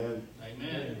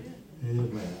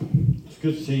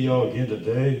good to see y'all again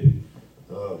today.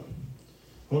 I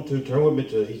want to turn with me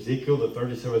to Ezekiel, the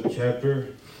 37th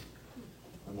chapter.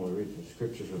 I'm going to read some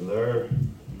scriptures from there a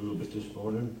little bit this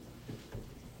morning.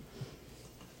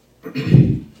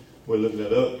 We're looking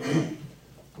that up,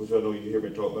 which I know you hear me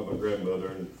talk about my grandmother,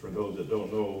 and for those that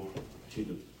don't know, she's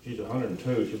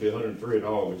 102. She'll be 103 in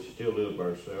August. She still lives by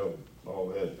herself. All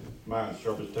that. Mind's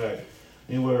sharp as tack.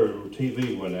 Anyway, her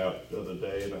TV went out the other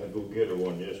day, and I had to go get her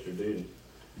one yesterday.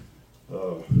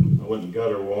 I went and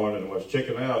got her one, and when I was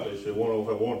checking out, they said, "Well, if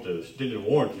I want the extended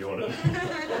warranty on it."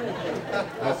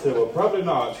 I said, "Well, probably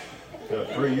not. Got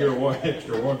a 3-year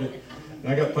extra warranty."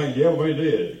 And I got to think, yeah, we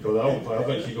did, because I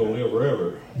think she's going to live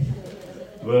forever.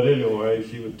 But anyway,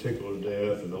 she was tickled to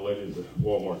death, and the lady at the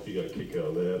Walmart, she got a kick out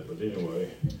of that. But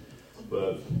anyway,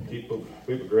 keep a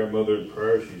grandmother in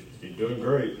prayer. She's doing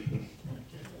great.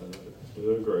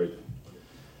 Doing great.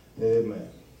 Amen.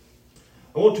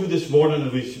 I want to this morning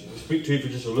to speak to you for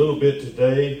just a little bit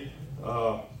today.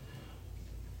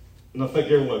 And I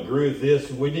think everyone will agree with this.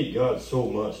 We need God so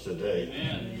much today.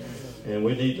 Amen. And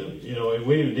we need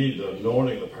we need the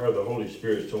anointing, the power of the Holy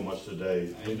Spirit so much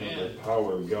today. We need the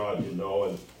power of God, and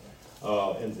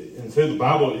through the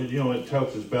Bible, it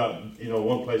tells us about,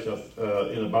 one place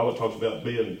in the Bible talks about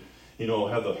being,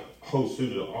 have the whole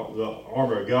suit of the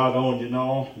armor of God on,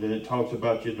 Then it talks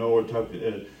about,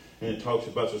 and it talks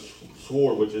about the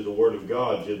sword, which is the Word of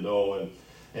God, and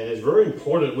it's very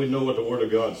important we know what the Word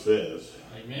of God says.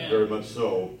 Amen. Very much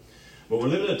so. But we're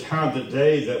living in a time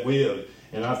today that we have,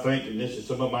 and I think, and this is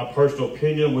some of my personal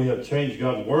opinion, we have changed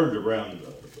God's Word around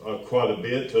quite a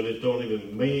bit till it don't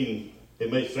even mean,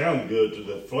 it may sound good to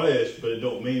the flesh, but it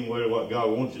don't mean what God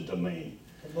wants it to mean.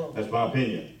 That's my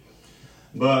opinion.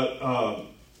 But,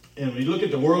 and when you look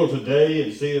at the world today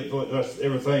and see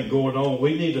everything going on,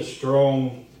 we need a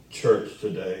strong church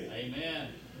today. Amen.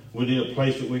 We need a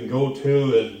place that we can go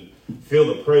to and feel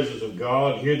the presence of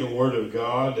God, hear the Word of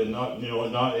God, and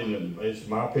it's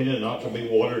my opinion, not to be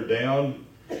watered down.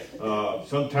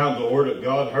 Sometimes the Word of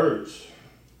God hurts.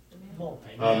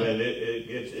 Amen.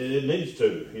 It needs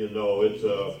to.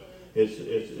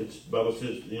 It's Bible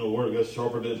says, Word of God is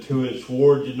sharper than a two-edged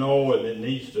sword, and it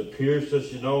needs to pierce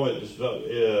us. It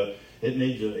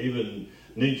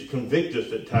needs to convict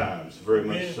us at times, very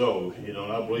much so. And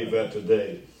I believe that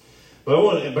today. But I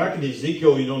want to, back in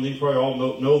Ezekiel, you probably all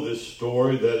know this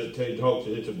story that it talks.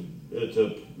 It's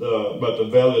about the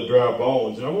valley of dry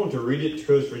bones, and I want to read it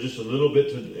to us for just a little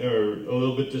bit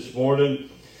this morning.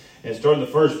 And starting the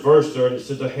first verse there, it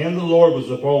says, "The hand of the Lord was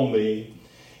upon me,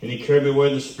 and He carried me away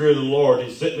in the Spirit of the Lord.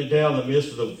 He set me down in the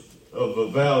midst of a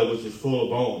valley which is full of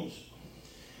bones.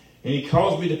 And He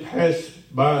caused me to pass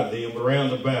by them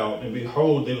round about, and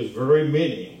behold, there was very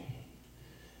many,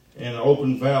 and an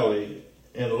open valley,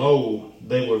 and lo,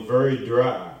 they were very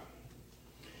dry.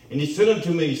 And He said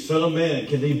unto me, Son of man,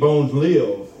 can these bones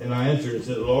live? And I answered and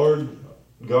said, Lord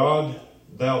God,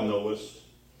 Thou knowest.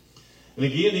 And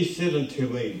again He said unto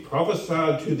me,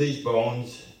 Prophesy to these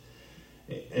bones,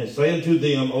 and say unto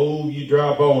them, O ye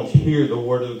dry bones, hear the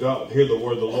word of God, hear the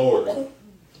word of the Lord.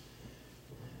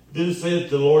 Then saith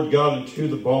the Lord God unto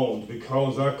the bones,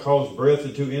 Because I cause breath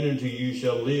to enter into you, you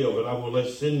shall live, and I will lay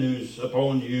sinews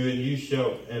upon you,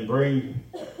 and bring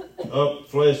up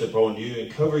flesh upon you, and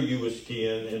cover you with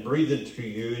skin, and breathe into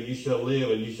you, and you shall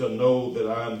live, and you shall know that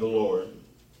I am the Lord."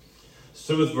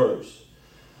 7th verse.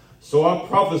 "So I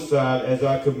prophesied as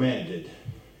I commanded,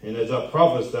 and as I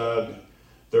prophesied,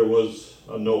 there was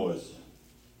a noise.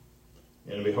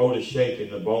 And behold, a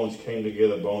shaking, the bones came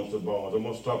together, bones to bones." I'm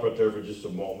going to stop right there for just a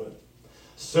moment.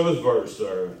 7th verse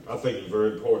there, I think is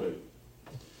very important.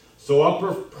 "So I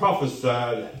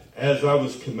prophesied as I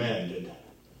was commanded."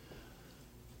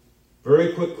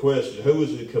 Very quick question. Who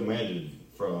was it commanded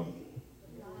from?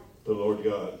 The Lord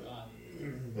God.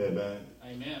 Amen.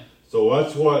 Amen. So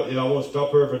that's what, I want to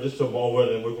stop here for just a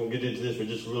moment, and we're going to get into this for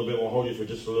just a little bit. We'll hold you for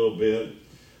just a little bit.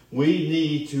 We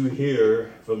need to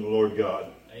hear from the Lord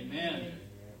God. Amen.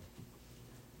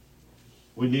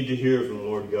 We need to hear from the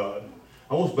Lord God.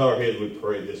 I want to bow our heads as we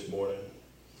pray this morning.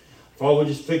 Father, we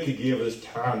just thank you again for this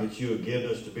time that you have given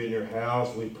us to be in your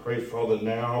house. We pray, Father,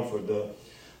 now for the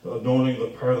anointing,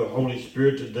 the power of the Holy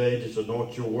Spirit today. Just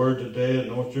anoint your word today,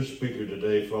 anoint your speaker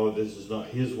today, Father. This is not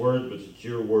his word, but it's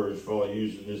your words, Father,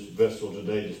 using this vessel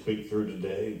today to speak through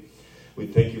today. We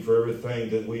thank you for everything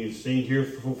that we've seen here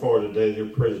so far today, your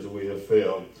presence that we have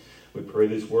felt. We pray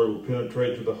this word will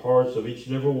penetrate to the hearts of each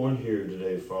and every one here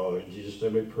today, Father. In Jesus'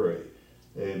 name we pray.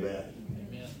 Amen.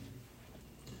 Amen.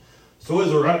 So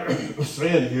as the writer was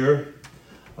saying here,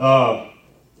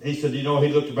 he said, he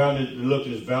looked about and looked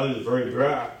at his valley, it was very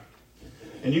dry.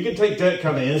 And you can take that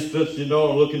kind of instance, and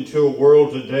look into a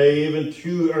world today, even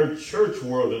to our church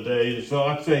world today. And so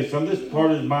I'd say some of this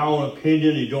part is my own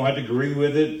opinion. You don't have to agree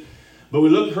with it. But we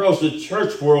look across the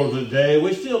church world today,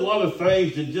 we see a lot of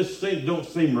things that just don't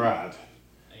seem right.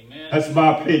 Amen. That's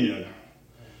my opinion.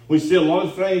 We see a lot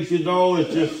of things,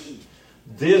 it's just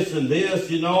this and this,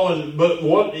 but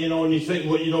what, and you say,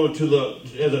 well,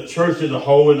 as a church as a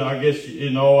whole, and I guess,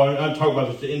 I'm talking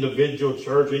about the individual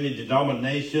church, any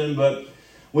denomination, but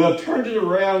we have turned it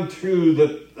around to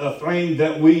the thing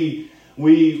that we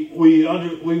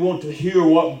want to hear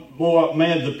what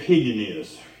man's opinion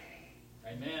is.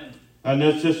 Amen. And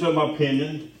that's just my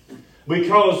opinion.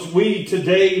 Because we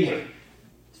today,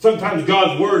 sometimes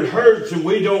God's word hurts and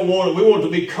we want to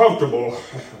be comfortable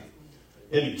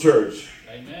in the church.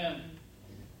 Amen.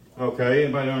 Okay,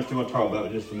 anybody understand what I'm talking about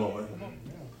in just a moment?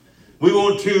 We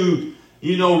want to,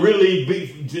 really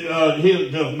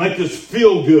to make us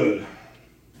feel good.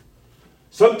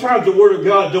 Sometimes the word of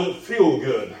God don't feel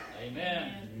good.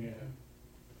 Amen.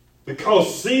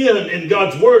 Because sin and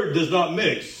God's word does not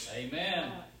mix.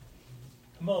 Amen.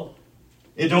 Come on.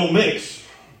 It don't mix.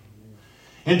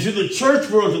 And to the church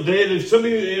world today, and if some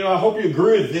of you, I hope you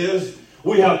agree with this,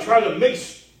 we have tried to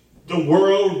mix the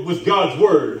world with God's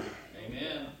word.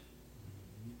 Amen.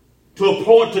 To a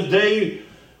point today,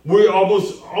 we're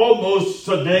almost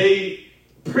today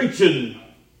preaching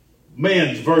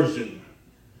man's version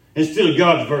instead of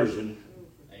God's version.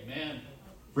 Amen.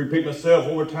 Repeat myself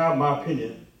one more time, my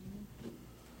opinion.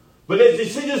 But as you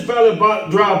see this valley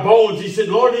of dry bones, he said,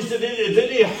 Lord, is there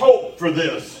any hope for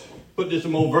this? Put this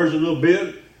in my own version a little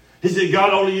bit. He said,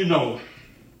 God, only you know.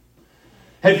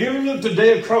 Have you ever looked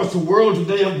today across the world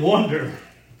today and wonder,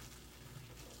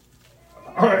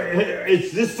 all right,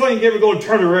 is this thing ever going to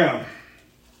turn around?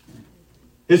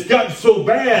 It's gotten so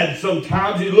bad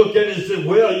sometimes you look at it and say,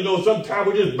 well, sometimes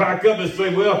we just back up and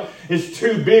say, well, it's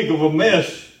too big of a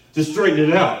mess to straighten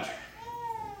it out.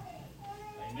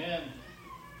 Amen.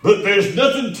 But there's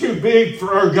nothing too big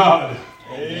for our God.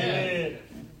 Amen.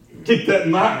 Keep that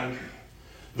in mind.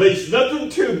 There's nothing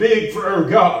too big for our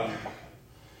God.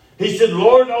 He said,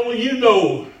 Lord, only you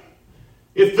know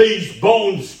if these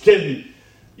bones can,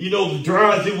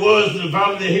 dry as it was, and the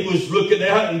valley that he was looking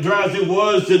at, and dry as it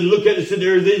was, and look at it and said,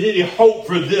 there's any hope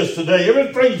for this today.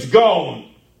 Everything's gone.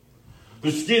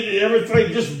 The skin,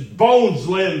 everything, just bones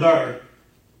laying there.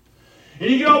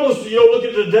 And you can almost, look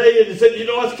at today and say,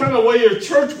 that's kind of the way your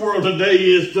church world today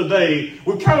is today.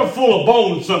 We're kind of full of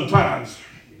bones sometimes.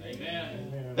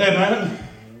 Amen. Amen.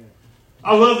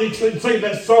 I love to sing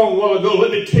that song a while ago. Let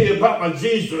me tell you about my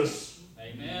Jesus.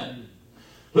 Amen.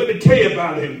 Let me tell you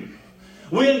about him.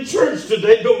 We in church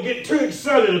today don't get too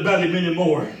excited about him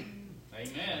anymore.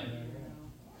 Amen.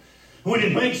 When he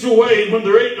makes a way when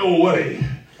there ain't no way.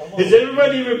 Has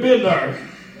everybody ever been there?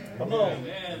 Come on.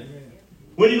 Amen.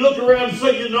 When you look around and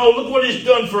say, look what he's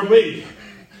done for me.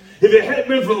 If it hadn't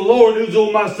been for the Lord who's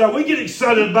on my side, we get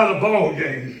excited about a ball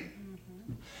game.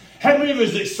 How many of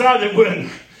us excited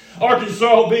when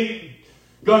Arkansas beat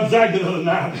Gonzaga the other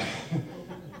night?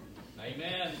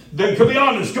 Amen. Then, to be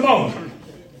honest, come on.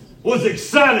 Was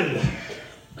excited.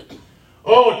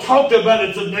 Oh, talked about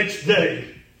it the next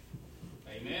day.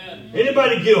 Amen.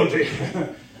 Anybody guilty?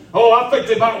 Oh, I think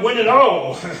they might win it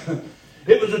all.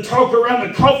 It was a talk around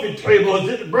the coffee table as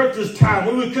at breakfast time.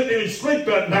 We couldn't even sleep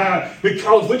that night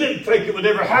because we didn't think it would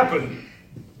ever happen.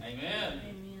 Amen.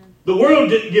 The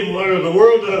world didn't give them the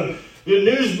world, the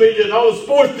news media and all the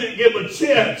sports didn't give them a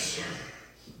chance.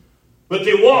 But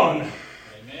they won. Amen.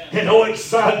 And it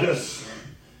excited us.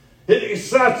 It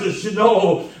excites us,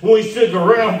 when we stick a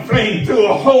round thing through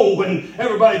a hole and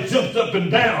everybody jumps up and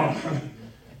down.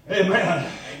 Amen.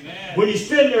 Amen. When you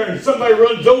stand there and somebody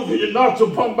runs over you and knocks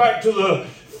them plumb back to the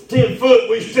 10 foot,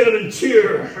 we stand and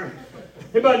cheer.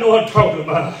 Anybody know what I'm talking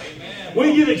about? Amen.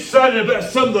 We get excited about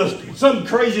some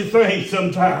crazy things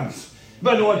sometimes.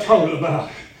 Anybody know what I'm talking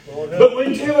about? But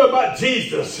when you tell about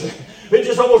Jesus, it's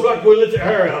just almost like we let the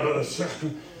hair out of us.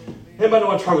 Anybody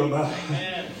know what I'm talking about?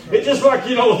 Amen. It's just like,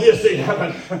 this thing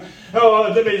happened. Oh,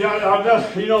 let me, I'll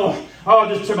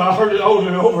just tell you, I heard it over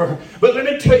and over. But let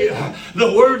me tell you,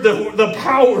 the word, the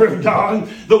power of God,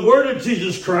 the word of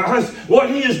Jesus Christ, what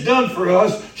he has done for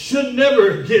us should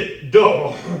never get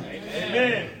dull.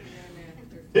 Amen.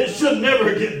 It should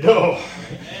never get dull.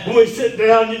 When we sit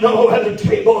down, at the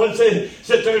table and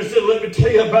sit there and say, let me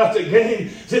tell you about the game.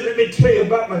 Say, let me tell you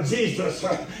about my Jesus.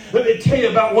 Let me tell you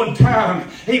about one time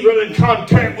he ran in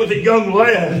contact with a young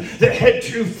lad that had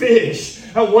 2 fish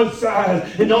on one side,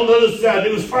 and on the other side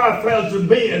there was 5,000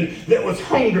 men that was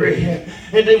hungry,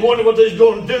 and they wondered what they was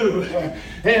going to do.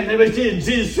 And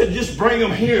Jesus said, just bring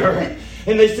them here.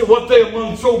 And they said, what they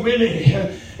among so many?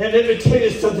 And let me tell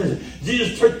you something.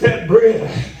 Jesus took that bread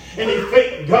and he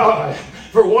thanked God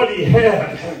for what he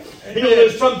had. You know,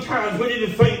 there's sometimes we need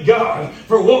to thank God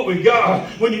for what we got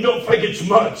when you don't think it's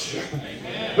much.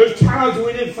 There's times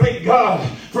we need to thank God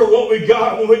for what we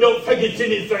got when we don't think it's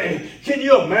anything. Can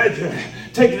you imagine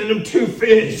taking them 2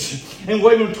 fish and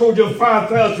waving them toward your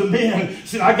 5,000 men,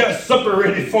 saying, I got supper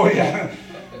ready for you? Amen.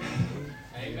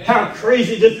 How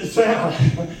crazy does it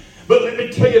sound? But let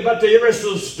me tell you about the rest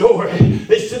of the story.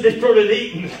 They said they started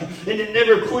eating and it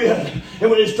never quit. And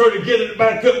when they started getting it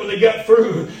back up when they got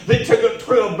through, they took up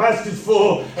 12 baskets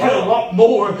full, had a lot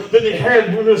more than they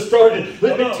had when they started.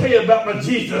 Let me tell you about my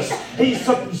Jesus. He's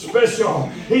something special.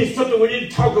 He's something we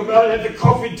didn't talk about at the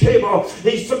coffee table.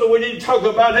 He's something we didn't talk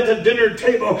about at the dinner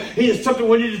table. He is something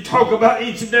we need to talk about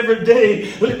each and every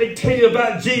day. Let me tell you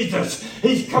about Jesus.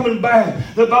 He's coming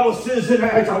back. The Bible says in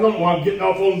Acts, I don't know why I'm getting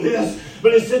off on this,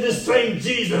 but it said this same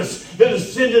Jesus that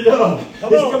ascended up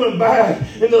is coming back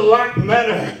in the like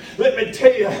manner. Let me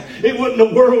tell you, it wasn't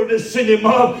the world that sent him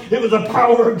up. It was the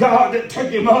power of God that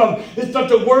took him up. It's not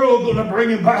the world going to bring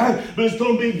him back, but it's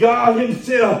going to be God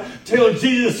himself. Tell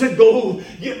Jesus to go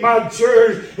get my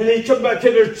church. And he come back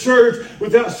to their church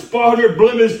without spot or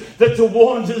blemish. That's the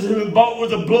ones that have been bought with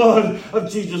the blood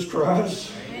of Jesus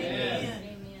Christ. Amen.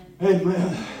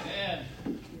 Amen. Amen.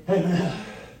 Amen.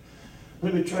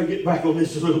 Let me try to get back on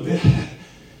this a little bit.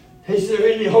 Is there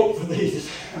any hope for these?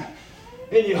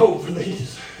 Any hope for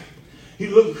these?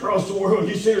 You look across the world,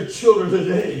 you see our children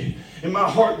today. And my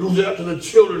heart goes out to the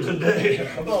children today.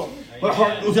 My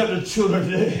heart goes out to the children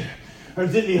today.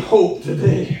 There's any hope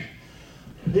today?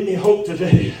 Any hope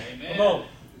today? Amen.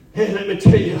 And let me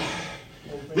tell you,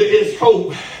 there is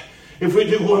hope if we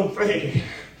do one thing.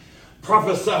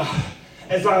 Prophesy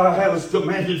as I have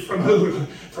commanded from who?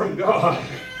 From God.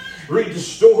 Read the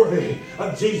story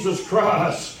of Jesus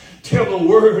Christ. Tell the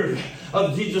word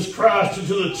of Jesus Christ to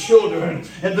the children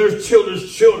and their children's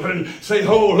children. Say,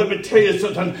 oh, let me tell you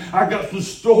something. I got some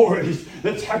stories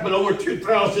that's happened over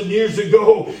 2,000 years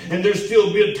ago and they're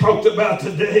still being talked about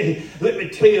today. Let me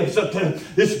tell you something.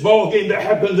 This ball game that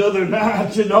happened the other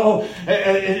night, you know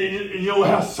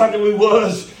how excited we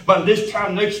was. By this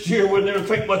time next year, we'll never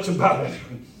think much about it.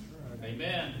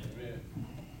 Amen.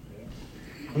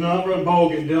 When I run ball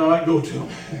games down, I go to them.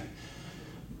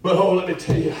 But oh, let me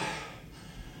tell you,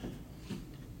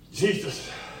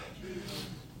 Jesus,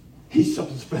 he's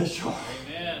something special.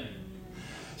 Amen.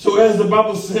 So as the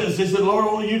Bible says, he said, Lord,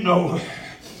 only you know.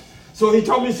 So he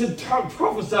told me, he said,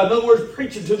 prophesy. In other words,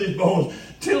 preach it to these bones.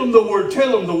 Tell them the word.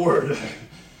 Tell them the word.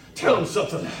 Tell them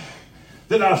something.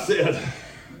 Then I said,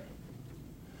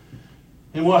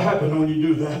 and what happened when you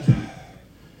do that?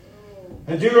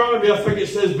 In Deuteronomy, I think it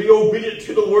says, be obedient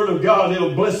to the word of God,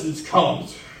 and blessings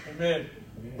comes. Amen.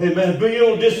 Amen. Be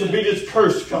ill disobedience,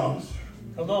 curse comes.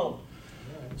 Come on.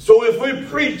 So if we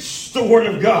preach the word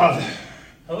of God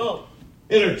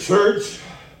in our church,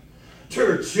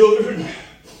 to our children,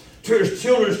 to our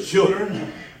children's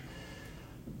children,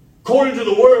 according to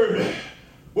the word,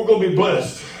 we're going to be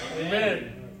blessed.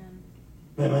 Amen.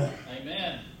 Amen.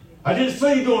 Amen. I didn't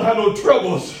say you're going to have no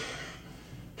troubles.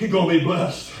 You're going to be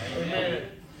blessed. Amen.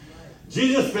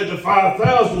 Jesus fed the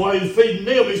 5,000 while he was feeding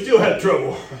them. He still had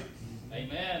trouble.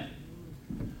 Amen.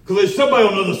 Because there's somebody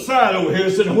on the other side over here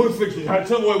saying, we're fixing it.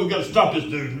 Some way we got to stop this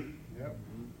dude. Yep.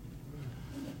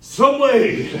 Some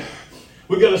way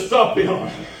we got to stop him.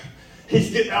 He's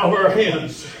getting out of our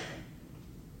hands.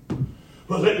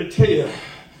 But let me tell you,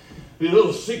 a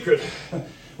little secret.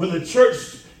 When the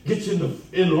church gets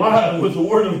in line with the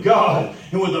word of God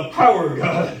and with the power of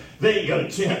God, they ain't got a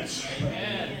chance.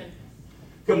 Amen.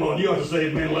 Come on, you ought to say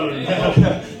amen louder than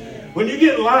that. When you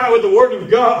get in line with the word of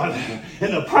God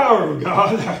and the power of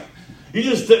God, you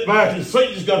just step back and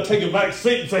Satan just got to take a back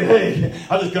seat and say, hey,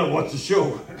 I just got to watch the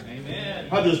show. Amen.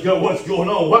 I just got what's going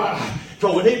on. Why?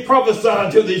 Because when he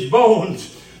prophesied to these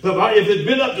bones, if it had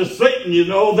been up to Satan,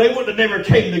 they would have never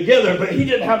came together. But he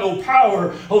didn't have no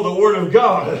power over the word of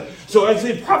God. So as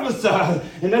he prophesied,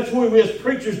 and that's what we as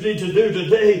preachers need to do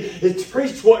today, is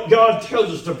preach what God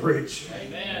tells us to preach.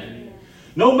 Amen.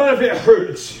 No matter if it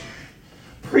hurts,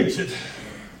 preach it.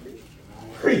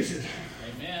 Preach it.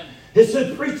 Amen. It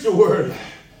said preach the word.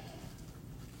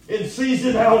 In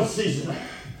season, out of season.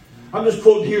 I'm just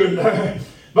quoting here and there.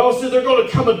 The Bible says there's going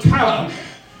to come a time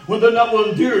when they're not going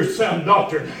to endure sound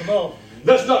doctrine. Come on.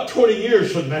 That's not 20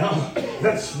 years from now.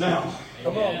 That's now.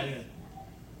 Come on.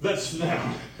 That's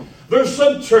now. There's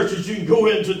some churches you can go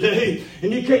in today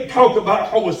and you can't talk about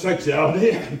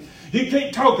homosexuality. You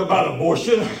can't talk about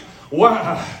abortion.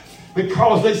 Why?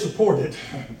 Because they support it.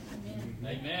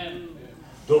 Amen.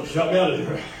 Don't shut me out of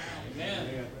here. Amen.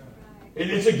 And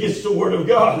it's against the word of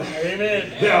God.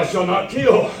 Amen. Thou shalt not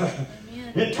kill.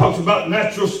 It talks about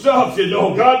natural stuff, you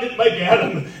know. God didn't make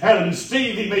Adam and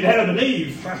Steve. He made Adam and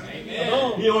Eve.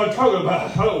 Amen. You know what I'm talking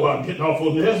about? Oh, I'm getting off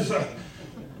on this.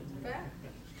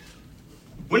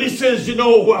 When he says, you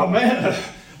know, well, man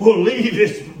will leave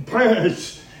his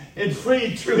parents and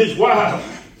flee to his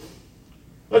wife.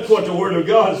 That's what the word of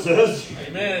God says.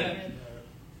 Amen.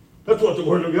 That's what the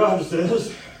word of God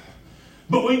says.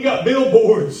 But we got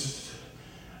billboards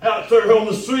out there on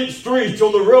the streets,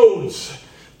 on the roads,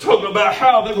 talking about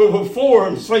how they will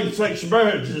perform same-sex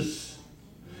marriages.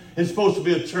 It's supposed to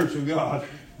be a church of God.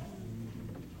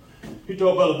 You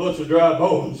talk about a bunch of dry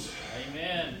bones.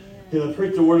 Amen. You know,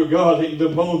 preach the word of God, eating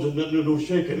them bones and nothing no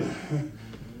shaking.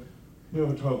 You know what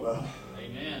I'm talking about?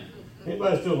 Amen.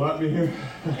 Anybody still like me here?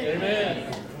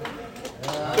 Amen.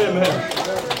 Amen.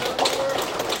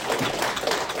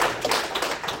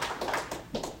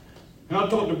 And I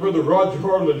talked to Brother Roger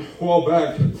Harlan a while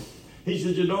back. He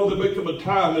said, you know, there may come a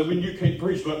time that when you can't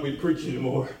preach like we preach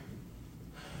anymore.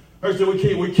 I said, we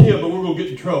can, but we're going to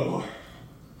get in trouble.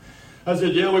 I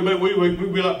said, yeah, we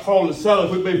be like Paul and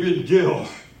Silas, we may be in jail.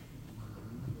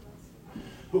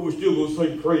 But we're still going to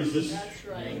sing praises. That's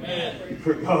right. Amen.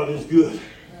 For God is good.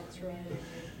 That's right.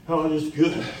 God is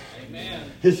good.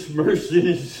 Amen. His mercy and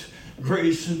His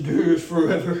grace endures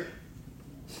forever.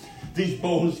 These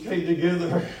bones came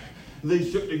together. They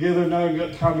shook together. Now I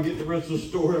got time to get the rest of the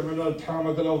story. I'm running out of time.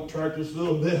 I got off track just a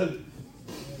little bit.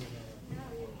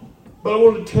 But I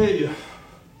want to tell you,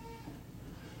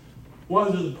 why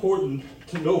is it important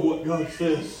to know what God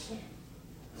says?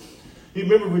 You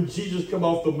remember when Jesus came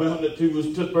off the mountain that He was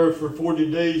stood there for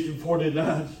 40 days and 40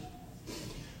 nights?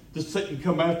 The Satan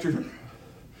come after Him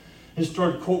and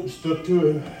started quoting stuff to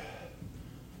Him.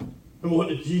 And what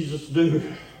did Jesus do?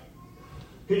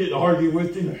 He didn't argue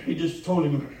with Him. He just told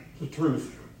Him the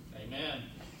truth. Amen.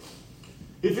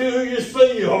 If you're who you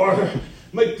say you are,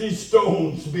 make these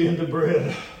stones be into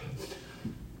bread.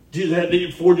 Jesus had to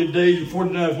eat 40 days and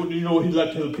 40 nights. Wouldn't you know He'd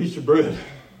like to have a piece of bread?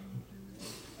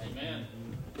 Amen.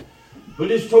 But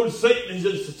He's told Satan, He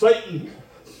says, Satan,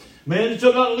 man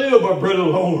shall not live by bread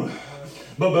alone,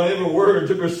 but by every word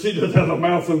that proceedeth out of the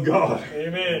mouth of God.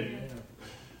 Amen.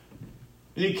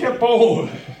 And He kept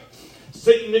on.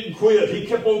 Satan didn't quit. He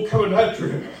kept on coming after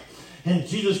Him. And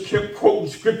Jesus kept quoting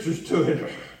scriptures to Him.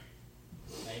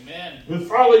 Amen. And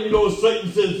finally, you know,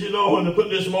 Satan says, you know, and to put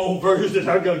this in my own version,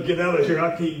 I've got to get out of here.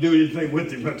 I can't do anything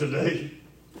with him today.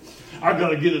 I've got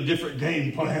to get a different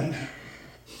game plan.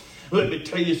 Let me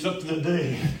tell you something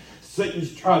today.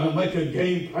 Satan's trying to make a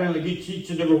game plan against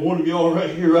each and every one of y'all right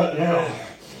here, right now.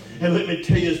 And let me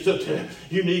tell you something.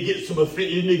 You need to get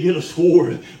you need to get a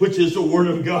sword, which is the word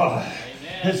of God.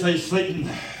 Amen. And say, Satan,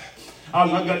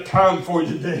 I've not got time for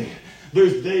you today.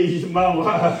 There's days in my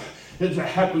life, as it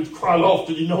happens quite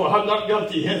often, you know, I've not got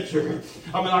the answer.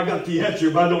 I mean, I got the answer,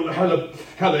 but I don't know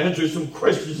how to answer some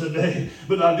questions today.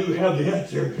 But I do have the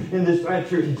answer, and this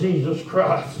answer is Jesus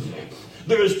Christ.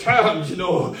 There's times, you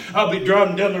know, I'll be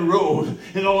driving down the road,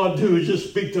 and all I do is just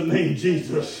speak the name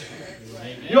Jesus.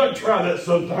 Amen. You ought to try that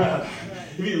sometime.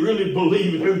 If you really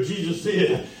believe in who Jesus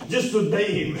is, just the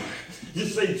name.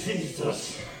 Just say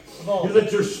Jesus. And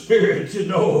let your spirit, you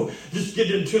know, just get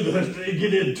into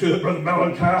it, Brother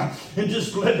Malachi, and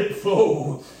just let it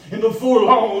flow. And before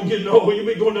long, you know, you'll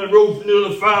be going down the road for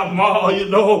nearly 5 miles, you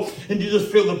know, and you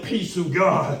just feel the peace of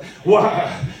God.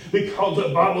 Why? Because the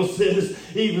Bible says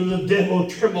even the devil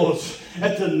trembles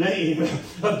at the name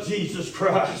of Jesus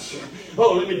Christ.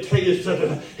 Oh, let me tell you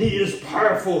something. He is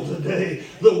powerful today.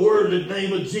 The word and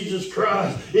name of Jesus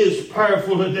Christ is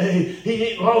powerful today. He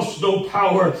ain't lost no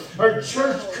power. Our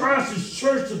church, Christ's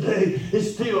church today,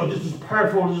 is still just as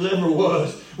powerful as it ever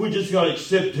was. We just got to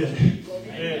accept it.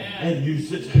 Amen. And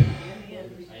use it.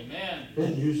 Amen.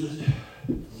 And use it.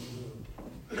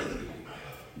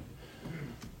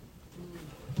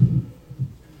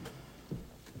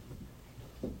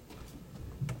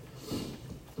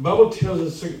 The Bible tells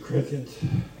us in 2 Corinthians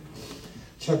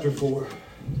chapter 4.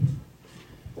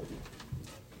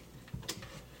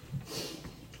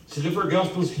 So if our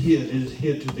gospel is hid, it is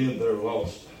hid to them that are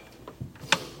lost,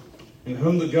 in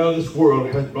whom the God of this world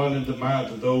hath blinded the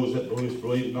minds of those that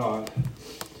believe not,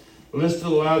 lest the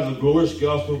light of the glorious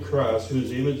gospel of Christ, who is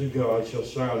the image of God, shall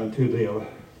shine unto them.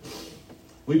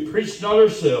 We preach not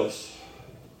ourselves,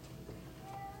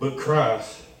 but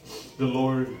Christ, the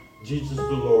Lord, Jesus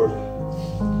the Lord,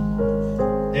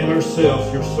 and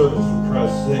ourselves, your servants, for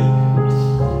Christ's sake.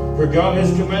 For God has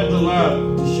commanded the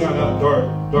light to shine out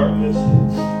darkness,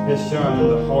 has shined in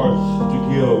the hearts to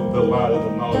give the light of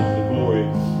the knowledge of the glory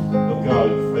of God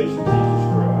in the face of Jesus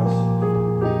Christ.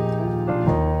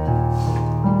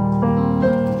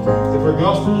 Her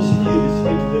gospel is hid to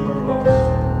them are lost.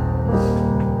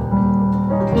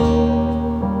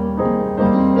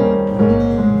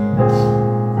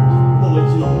 I'm going to let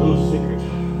you know a little secret.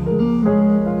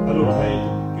 I don't know how you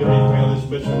got anything on this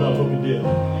message, but I hope you did.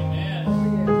 Amen.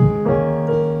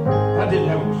 I didn't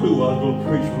have a clue I was going to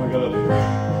preach when I got up here.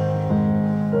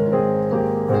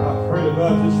 I prayed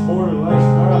about it this morning, last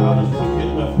night, and I just couldn't get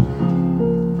nothing.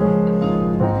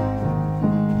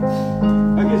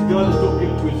 I guess God just don't give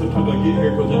it to me sometimes I get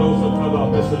here because I know sometimes I'll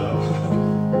mess it up.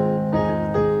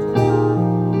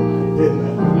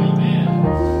 Amen. Amen.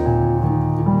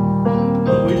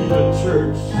 But we need a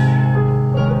church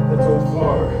that's on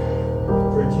fire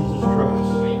for Jesus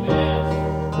Christ. Amen.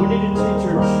 We need to teach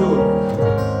our children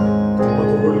what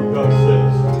the Word of God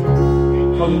says.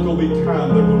 Because there's going to be time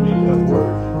they're going to need that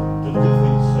Word to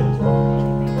defeat Satan.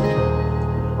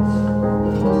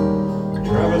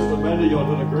 Travis, Amanda, y'all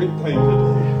done a great thing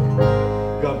today.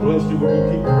 God bless you. We're going to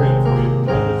keep praying for you.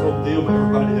 Not just on them and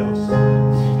everybody else.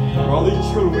 For all these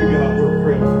children we got, we're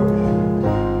praying for you.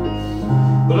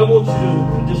 But I want you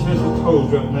to just as we close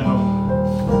right now.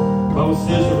 The Bible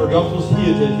says if our gospel's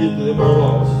hid, that hid to them are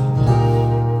lost.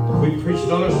 We preached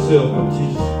on ourselves, but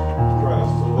Jesus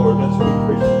Christ, the Lord. That's what we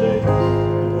preach today.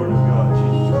 The Word of God,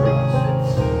 Jesus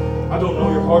Christ. I don't know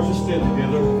your hearts are stand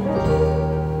together.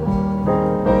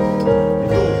 If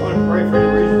you want to come and pray for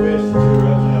any reason, we ask you to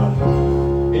right now.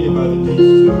 Anybody that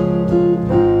needs to.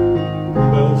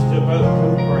 Anybody that step out and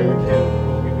come and pray, we can.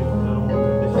 I don't want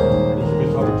to this should be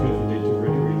talking to if you need to for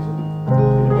any reason.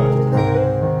 Anybody?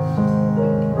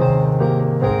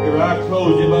 Your eye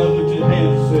closed, anybody look at your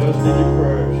hands and say, I just need your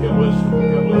prayers. God bless them.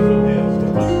 God bless them hands.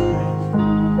 God bless them hands.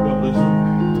 God bless them.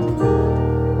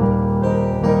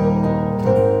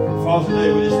 Father, today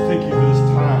we just thank you for this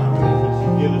time that you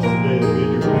give us today to be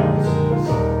in your house.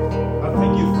 I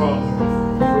thank you, Father,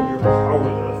 for your power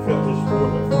that I felt this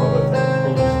morning, Father. I thank you,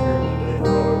 Holy Spirit, today,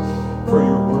 Father, for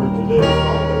your word today,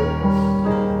 Father.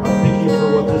 I thank you for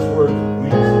what this word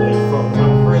means today, Father. I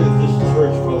pray that this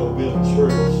church, Father, will be a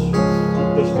church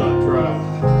that's not dry,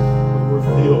 but we're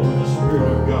filled with the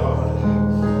Spirit of God.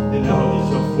 And out of these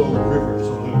shall flow rivers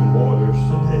of living waters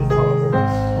today, Father.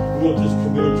 We want this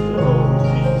community to know who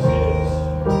Jesus is.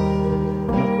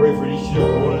 And I pray for each and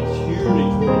every one that's here and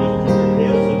each one that's in your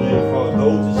hands today, Father.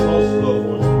 Those that lost loved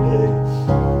ones today,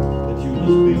 that you would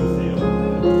just be with them.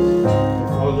 And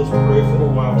Father, let's pray for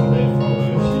a while today, Father.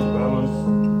 If she's balanced,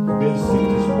 been sick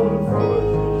this morning, Father,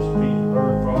 you would just be her,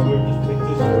 Father. Just take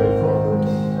this away, Father.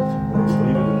 And we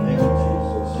believe in the name of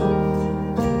Jesus.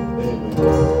 Amen.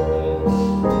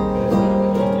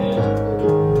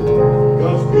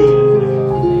 God's good,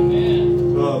 isn't he?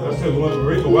 I said, my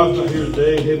wife's not here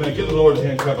today. Amen. Give the Lord a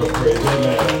hand clap of praise.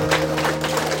 Amen.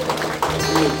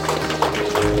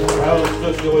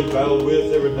 Stuff she always battled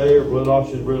with every day. Her blood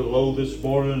oxygen is really low this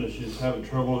morning, and she's having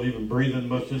trouble even breathing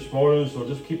much this morning. So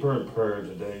just keep her in prayer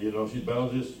today. You know, she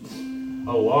battles this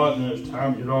a lot, and there's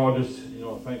times, you know, I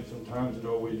think sometimes, you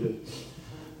know,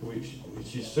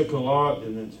 she's sick a lot,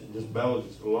 and then just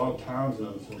battles a lot of times. And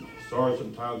I'm sorry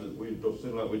sometimes that we don't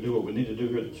seem like we do what we need to do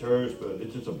here at the church, but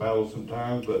it's just a battle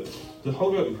sometimes. But just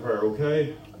hold up in prayer,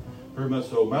 okay? Very much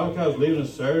so. Malachi's leaving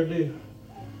us Saturday.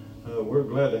 We're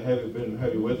glad to have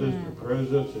you with us, your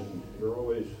presence, and you're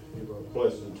always a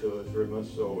blessing to us, very much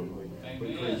so, and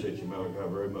we appreciate you, Malachi,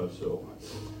 very much so.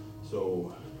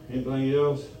 So, anything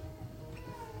else?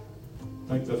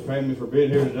 Thank the family for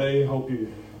being here today. Hope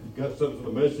you got something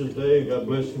from the message today. God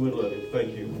bless you. We love you.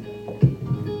 Thank you.